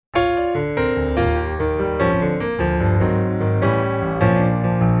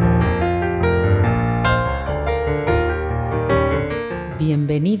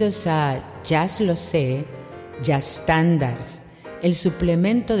Bienvenidos a Jazz Lo Sé, Jazz Standards, el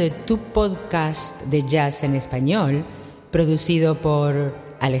suplemento de tu podcast de jazz en español, producido por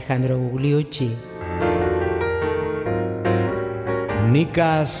Alejandro Gugliucci.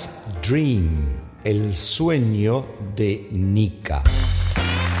 Nika's Dream, el sueño de Nika.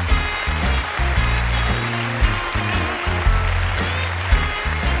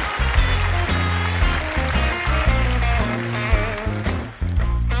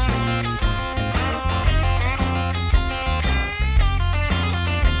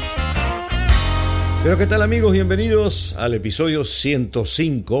 Pero ¿qué tal, amigos? Bienvenidos al episodio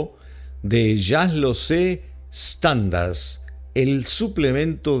 105 de Jazz Lo Sé Standards, el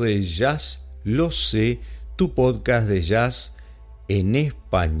suplemento de Jazz Lo Sé, tu podcast de jazz en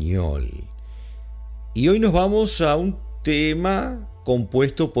español. Y hoy nos vamos a un tema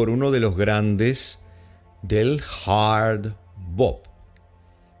compuesto por uno de los grandes del hard bop,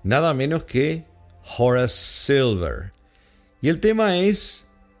 nada menos que Horace Silver. Y el tema es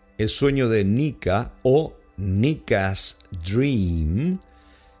El sueño de Nika o Nika's Dream,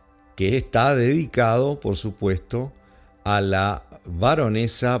 que está dedicado, por supuesto, a la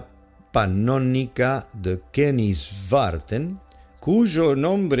baronesa panónica de Königswarten, cuyo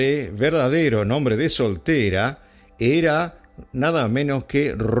verdadero nombre de soltera era nada menos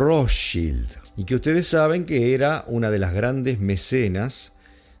que Rothschild, y que ustedes saben que era una de las grandes mecenas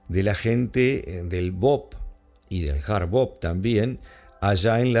de la gente del bop y del hard bop también,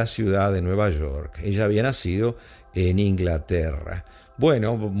 allá en la ciudad de Nueva York. Ella había nacido en Inglaterra.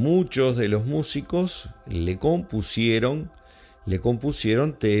 Bueno, muchos de los músicos le compusieron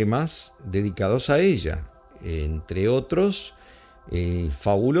temas dedicados a ella. Entre otros, el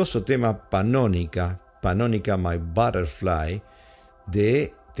fabuloso tema Panónica My Butterfly,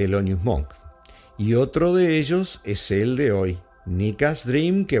 de Thelonious Monk. Y otro de ellos es el de hoy, Nika's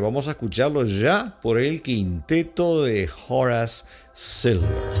Dream, que vamos a escucharlo ya por el quinteto de Horace Silver.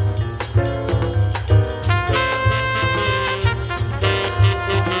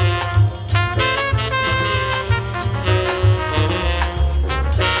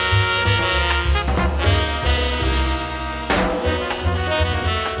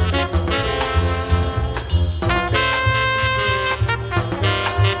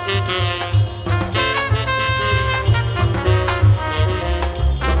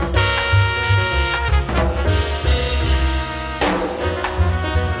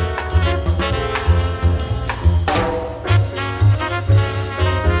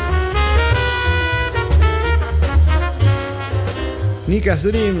 Nika's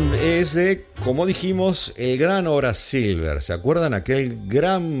Dream es de, como dijimos, el gran Horace Silver. ¿Se acuerdan? Aquel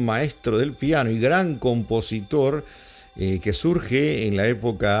gran maestro del piano y gran compositor que surge en la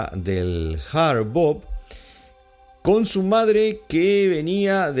época del hard bop, con su madre que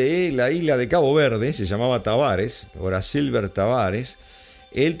venía de la isla de Cabo Verde, se llamaba Tavares, Horace Silver Tavares.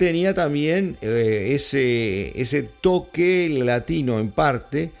 Él tenía también ese toque latino en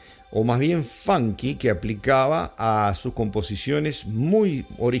parte, o más bien funky, que aplicaba a sus composiciones muy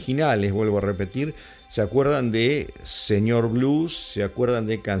originales. Vuelvo a repetir, ¿se acuerdan de Señor Blues? ¿Se acuerdan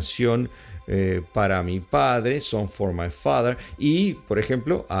de Canción para mi padre, Song for my father? Y, por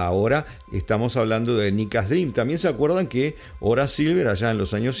ejemplo, ahora estamos hablando de Nika's Dream. También se acuerdan que Horace Silver, allá en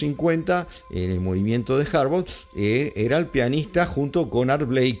los años 50, en el movimiento de hard bop, era el pianista junto con Art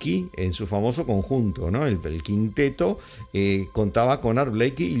Blakey en su famoso conjunto, ¿no? El quinteto contaba con Art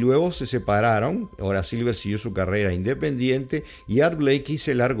Blakey y luego se separaron. Horace Silver siguió su carrera independiente y Art Blakey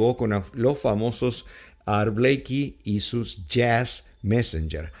se largó con los famosos Art Blakey y sus Jazz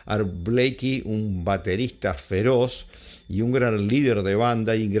Messenger. Art Blakey, un baterista feroz y un gran líder de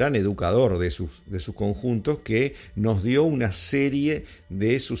banda y gran educador de sus conjuntos, que nos dio una serie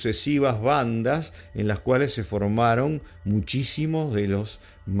de sucesivas bandas en las cuales se formaron muchísimos de los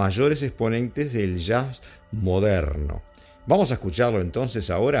mayores exponentes del jazz moderno. Vamos a escucharlo entonces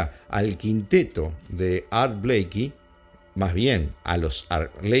ahora al quinteto de Art Blakey, más bien a los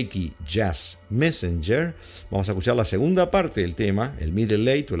Art Blakey Jazz Messenger. Vamos a escuchar la segunda parte del tema, el middle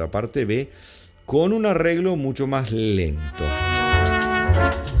late o la parte B, con un arreglo mucho más lento.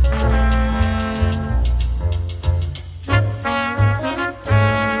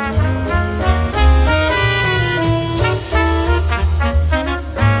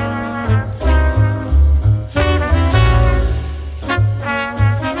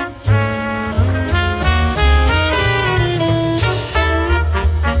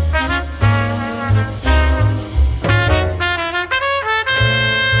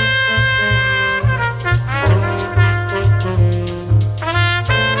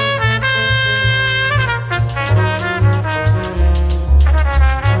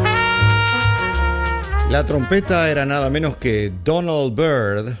 trompeta era nada menos que Donald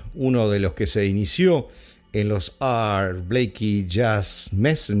Byrd, uno de los que se inició en los Art Blakey Jazz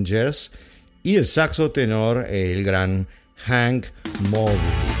Messengers, y el saxo tenor, el gran Hank Mobley.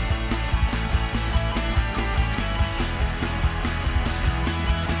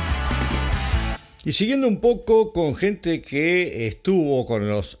 Y siguiendo un poco con gente que estuvo con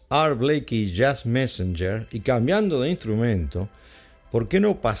los Art Blakey Jazz Messenger y cambiando de instrumento, ¿por qué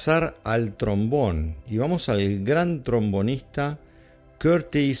no pasar al trombón? Y vamos al gran trombonista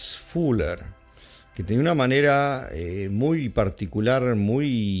Curtis Fuller, que tenía una manera muy particular,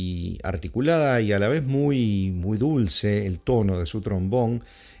 muy articulada y a la vez muy dulce el tono de su trombón,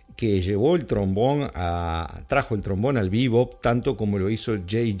 que llevó el trombón trajo el trombón al bebop, tanto como lo hizo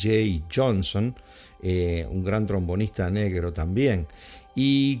J.J. Johnson, un gran trombonista negro también.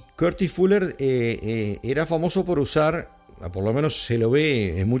 Y Curtis Fuller era famoso por usar, por lo menos se lo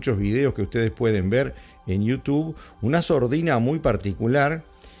ve en muchos videos que ustedes pueden ver en YouTube, una sordina muy particular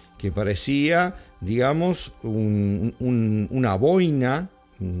que parecía, digamos, una boina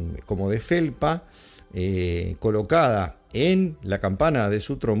como de felpa colocada en la campana de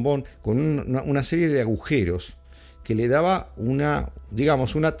su trombón con una serie de agujeros que le daba una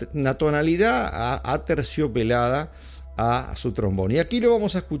tonalidad aterciopelada a su trombón. Y aquí lo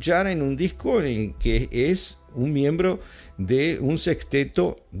vamos a escuchar en un disco en el que es un miembro de un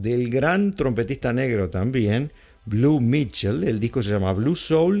sexteto del gran trompetista negro también, Blue Mitchell. El disco se llama Blue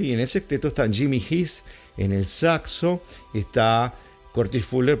Soul y en el sexteto están Jimmy Heath en el saxo, está Curtis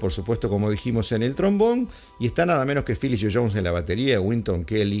Fuller, por supuesto, como dijimos, en el trombón, y está nada menos que Philly Joe Jones en la batería, Wynton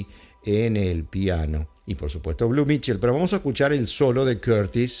Kelly en el piano y por supuesto Blue Mitchell. Pero vamos a escuchar el solo de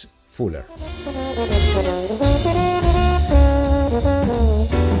Curtis Fuller.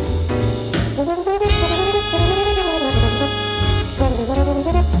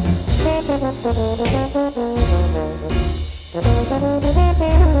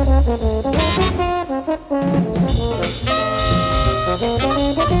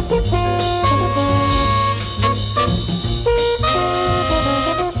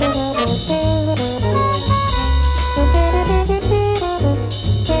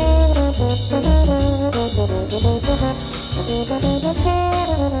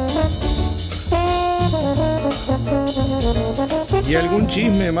 Y algún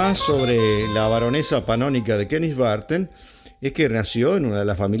chisme más sobre la baronesa panónica de Kenneth Barton es que nació en una de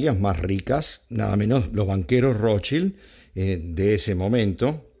las familias más ricas, nada menos los banqueros Rothschild de ese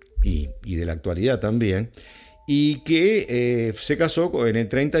momento y de la actualidad también, y que se casó en el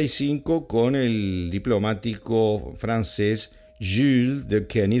 35 con el diplomático francés Jules de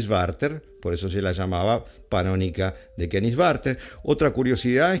Kenigswarter, por eso se la llamaba panónica de Kenigswarter. Otra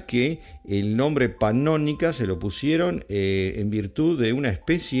curiosidad es que el nombre panónica se lo pusieron en virtud de una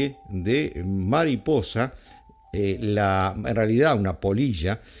especie de mariposa, en realidad una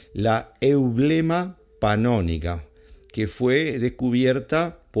polilla, la Eublema panónica, que fue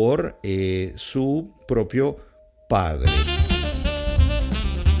descubierta por su propio padre.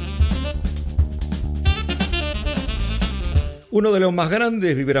 Uno de los más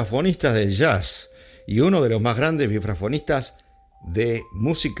grandes vibrafonistas del jazz y uno de los más grandes vibrafonistas de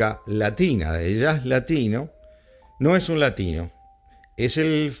música latina, de jazz latino, no es un latino, es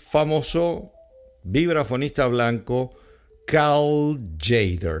el famoso vibrafonista blanco Cal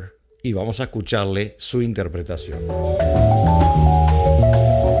Tjader, y vamos a escucharle su interpretación.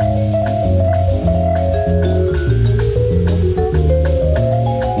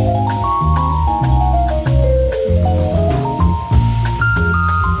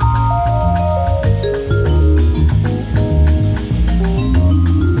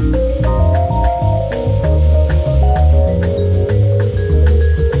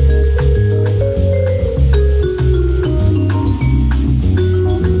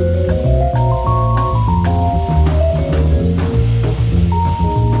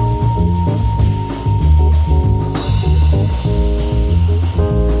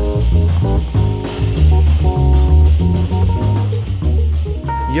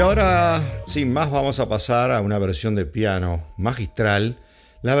 Y ahora, sin más, vamos a pasar a una versión de piano magistral,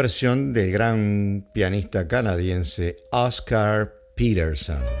 la versión del gran pianista canadiense Oscar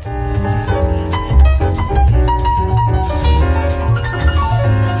Peterson.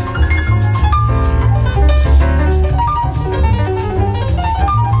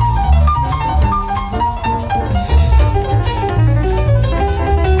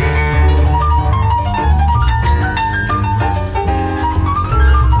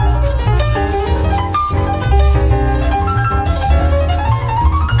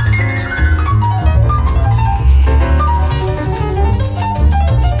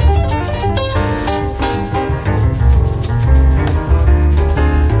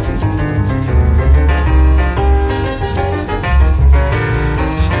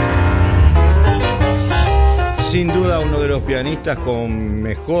 pianistas con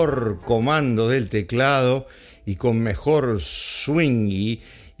mejor comando del teclado y con mejor swing y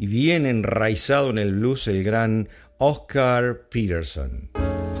bien enraizado en el blues, el gran Oscar Peterson.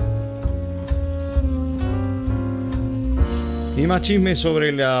 Y más chismes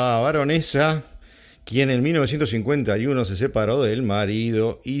sobre la baronesa, quien en 1951 se separó del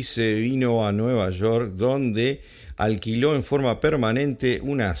marido y se vino a Nueva York, donde alquiló en forma permanente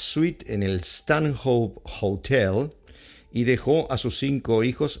una suite en el Stanhope Hotel y dejó a sus 5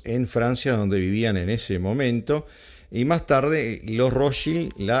 hijos en Francia, donde vivían en ese momento. Y más tarde los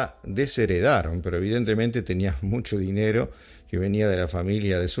Rothschild la desheredaron, pero evidentemente tenía mucho dinero que venía de la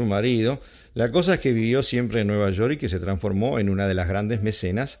familia de su marido. La cosa es que vivió siempre en Nueva York y que se transformó en una de las grandes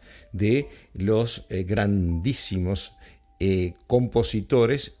mecenas de los grandísimos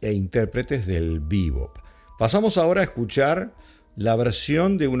compositores e intérpretes del bebop. Pasamos ahora a escuchar la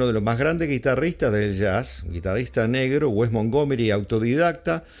versión de uno de los más grandes guitarristas del jazz, guitarrista negro, Wes Montgomery,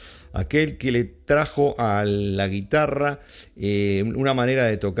 autodidacta, aquel que le trajo a la guitarra una manera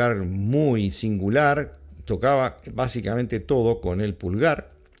de tocar muy singular. Tocaba básicamente todo con el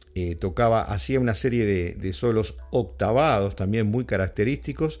pulgar, hacía una serie de solos octavados también muy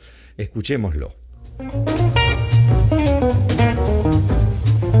característicos. Escuchémoslo.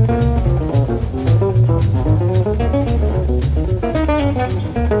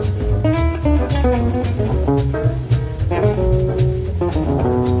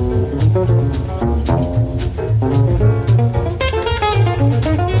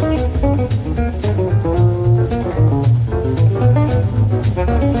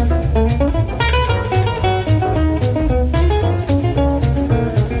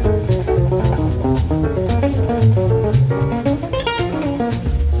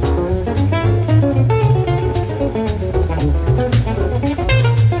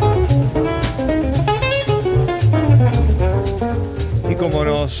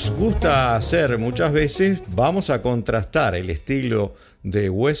 Hacer muchas veces, vamos a contrastar el estilo de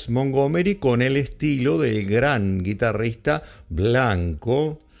Wes Montgomery con el estilo del gran guitarrista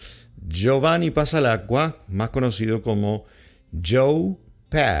blanco Giovanni Passalacqua, más conocido como Joe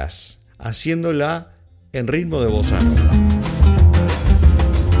Pass, haciéndola en ritmo de bossa nova.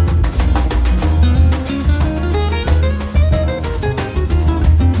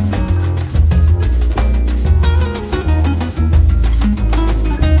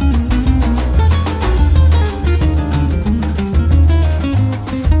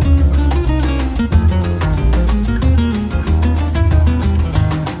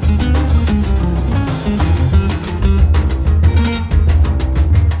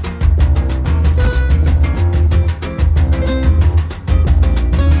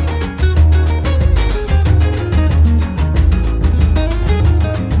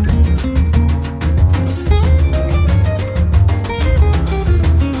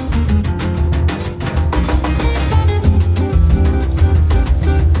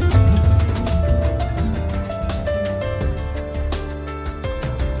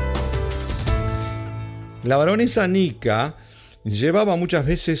 La baronesa Nika llevaba muchas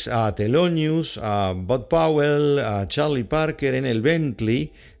veces a Thelonious, a Bud Powell, a Charlie Parker en el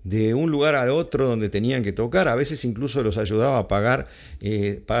Bentley de un lugar al otro donde tenían que tocar. A veces incluso los ayudaba a pagar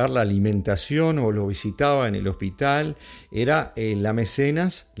la alimentación o los visitaba en el hospital. Era la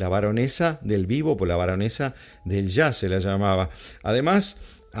mecenas, la baronesa del bebop o la baronesa del jazz se la llamaba. Además,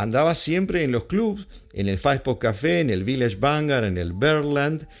 andaba siempre en los clubs, en el Five Spot Café, en el Village Vanguard, en el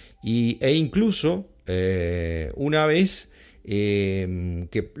Birdland e incluso una vez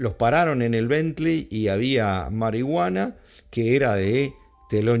que los pararon en el Bentley y había marihuana que era de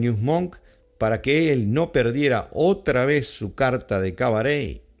Thelonious Monk, para que él no perdiera otra vez su carta de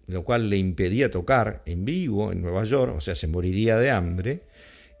cabaret, lo cual le impedía tocar en vivo en Nueva York, o sea, se moriría de hambre.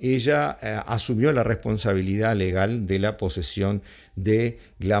 Ella asumió la responsabilidad legal de la posesión de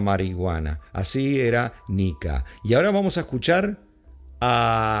la marihuana. Así era Nika. Y ahora vamos a escuchar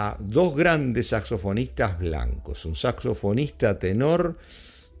a dos grandes saxofonistas blancos. Un saxofonista tenor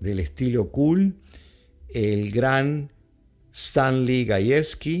del estilo cool, el gran Stanley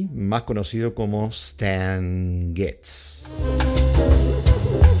Gajewski, más conocido como Stan Getz.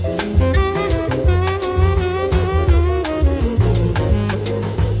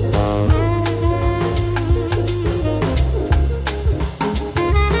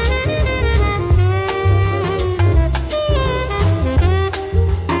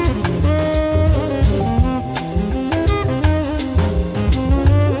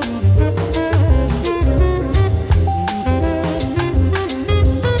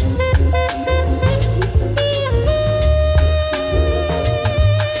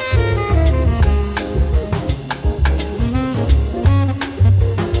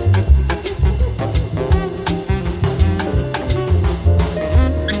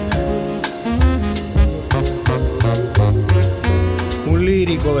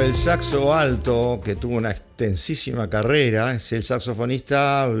 el saxo alto, que tuvo una extensísima carrera, es el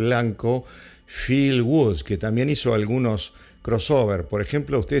saxofonista blanco Phil Woods, que también hizo algunos crossover. Por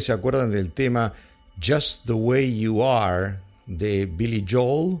ejemplo, ustedes se acuerdan del tema Just the Way You Are de Billy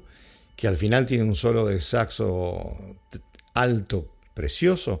Joel, que al final tiene un solo de saxo alto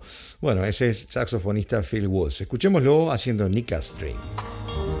precioso. Bueno, ese es el saxofonista Phil Woods. Escuchémoslo haciendo Nick Astray.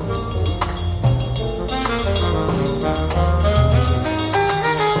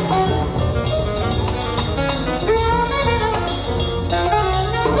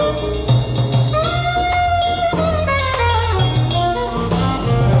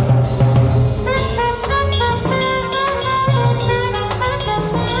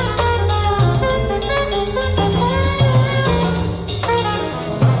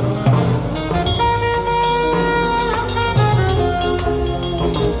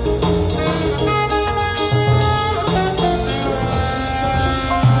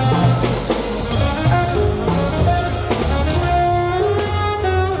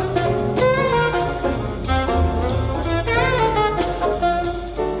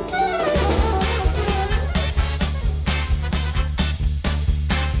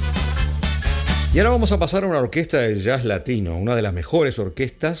 Y ahora vamos a pasar a una orquesta de jazz latino, una de las mejores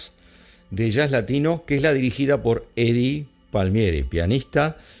orquestas de jazz latino, que es la dirigida por Eddie Palmieri,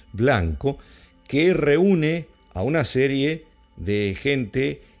 pianista blanco, que reúne a una serie de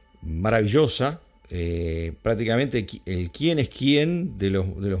gente maravillosa, prácticamente el quién es quién de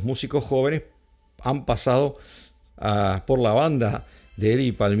los músicos jóvenes han pasado por la banda de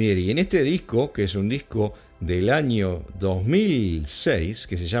Eddie Palmieri. Y en este disco, que es un disco del año 2006,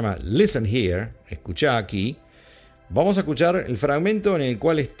 que se llama Listen Here, escuchá aquí, vamos a escuchar el fragmento en el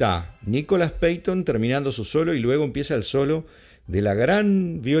cual está Nicholas Payton terminando su solo y luego empieza el solo de la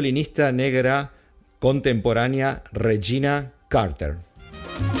gran violinista negra contemporánea Regina Carter.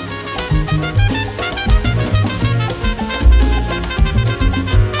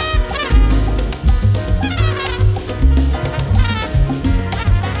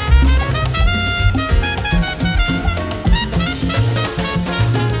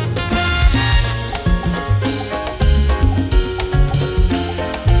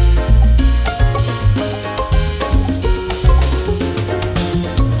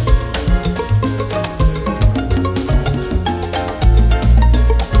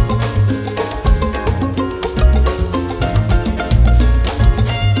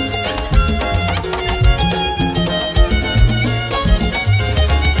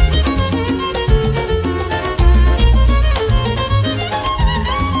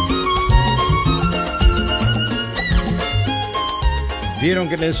 Vieron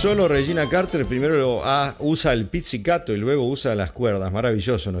que en el solo Regina Carter primero usa el pizzicato y luego usa las cuerdas.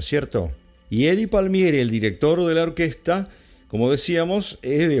 Maravilloso, ¿no es cierto? Y Eddie Palmieri, el director de la orquesta, como decíamos,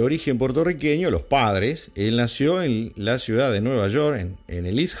 es de origen puertorriqueño, los padres. Él nació en la ciudad de Nueva York, en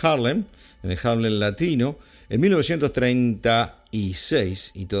el East Harlem, en el Harlem latino, en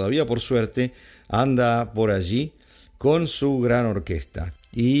 1936, y todavía por suerte anda por allí con su gran orquesta.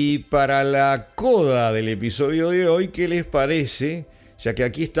 Y para la coda del episodio de hoy, ¿qué les parece? Ya que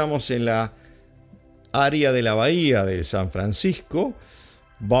aquí estamos en la área de la bahía de San Francisco,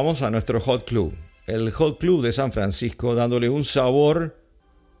 vamos a nuestro Hot Club. El Hot Club de San Francisco, dándole un sabor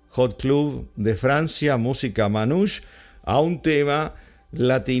Hot Club de Francia, música manouche, a un tema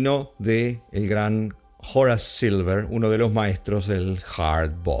latino de el gran Horace Silver, uno de los maestros del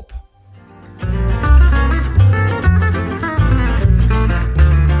hard bop.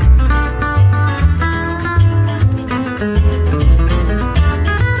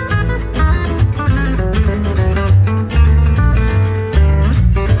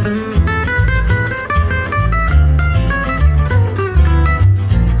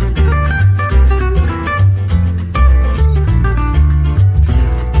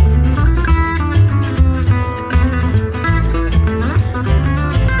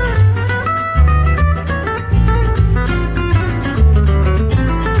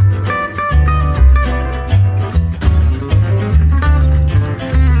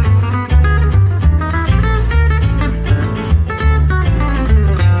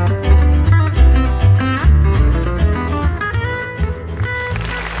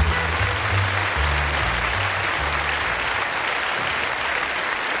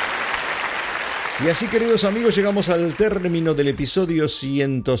 Y así, queridos amigos, llegamos al término del episodio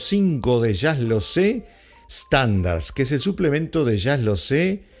 105 de Jazz Lo Sé Standards, que es el suplemento de Jazz Lo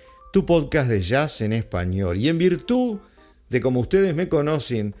Sé, tu podcast de jazz en español. Y en virtud de, como ustedes me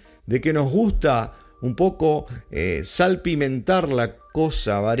conocen, de que nos gusta un poco salpimentar la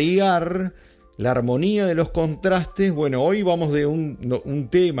cosa, variar, la armonía de los contrastes. Bueno, hoy vamos de un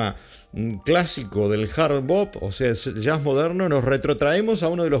tema clásico del hard bop, o sea, jazz moderno. Nos retrotraemos a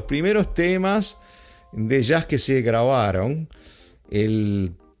uno de los primeros temas de jazz que se grabaron,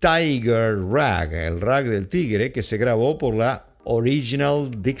 el Tiger Rag, el rag del tigre, que se grabó por la Original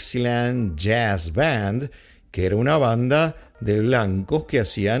Dixieland Jazz Band, que era una banda de blancos que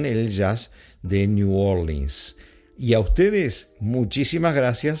hacían el jazz de New Orleans. Y a ustedes, muchísimas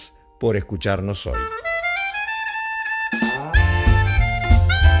gracias por escucharnos hoy.